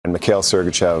Mikhail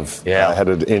Sergachev had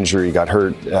an injury, got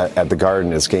hurt at the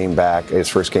Garden, his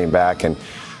first game back. And,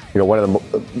 one of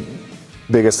the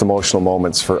biggest emotional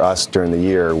moments for us during the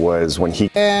year was when he...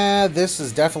 Yeah, this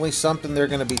is definitely something they're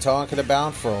going to be talking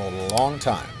about for a long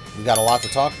time. We got a lot to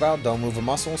talk about. Don't move a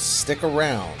muscle. Stick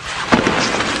around.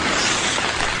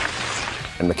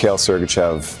 And Mikhail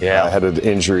Sergachev had an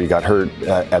injury, got hurt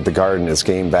at the Garden, his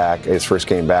first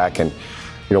game back. And,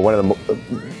 one of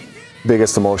the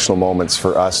biggest emotional moments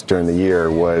for us during the year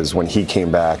was when he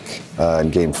came back in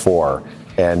Game 4.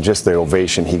 And just the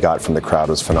ovation he got from the crowd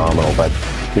was phenomenal. But,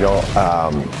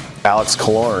 Alex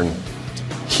Killorn,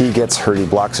 he gets hurt. He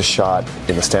blocks a shot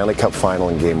in the Stanley Cup final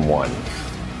in Game 1.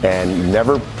 And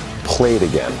never played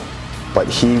again. But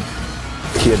he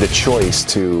had the choice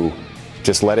to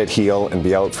just let it heal and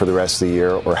be out for the rest of the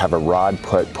year, or have a rod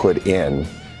put in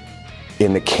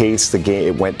the case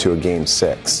it went to a Game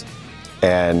 6.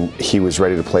 And he was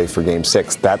ready to play for Game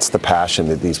 6. That's the passion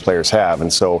that these players have.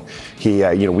 And so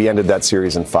we ended that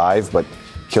series in 5, but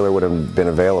Killer would have been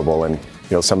available. And,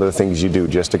 some of the things you do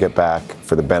just to get back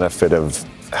for the benefit of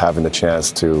having the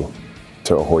chance to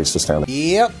hoist the Stanley.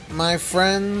 Yep, my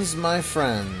friends.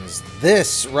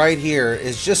 This right here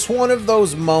is just one of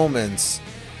those moments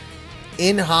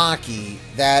in hockey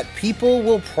that people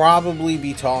will probably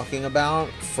be talking about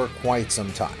for quite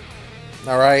some time.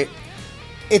 All right?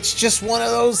 It's just one of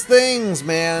those things,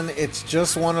 man. It's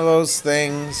just one of those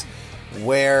things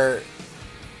where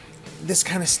this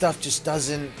kind of stuff just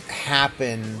doesn't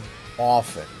happen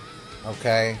often,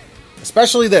 okay?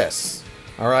 Especially this,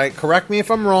 all right? Correct me if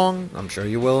I'm wrong. I'm sure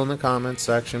you will in the comments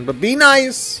section, but be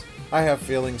nice. I have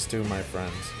feelings too, my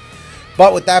friends.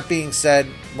 But with that being said,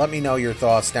 let me know your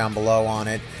thoughts down below on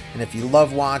it. And if you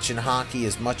love watching hockey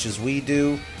as much as we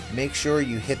do, make sure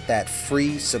you hit that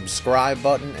free subscribe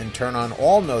button and turn on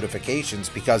all notifications,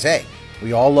 because, hey,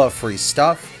 we all love free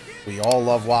stuff. We all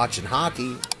love watching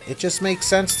hockey. It just makes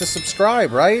sense to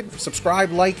subscribe, right?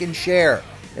 Subscribe, like, and share.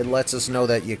 It lets us know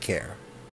that you care.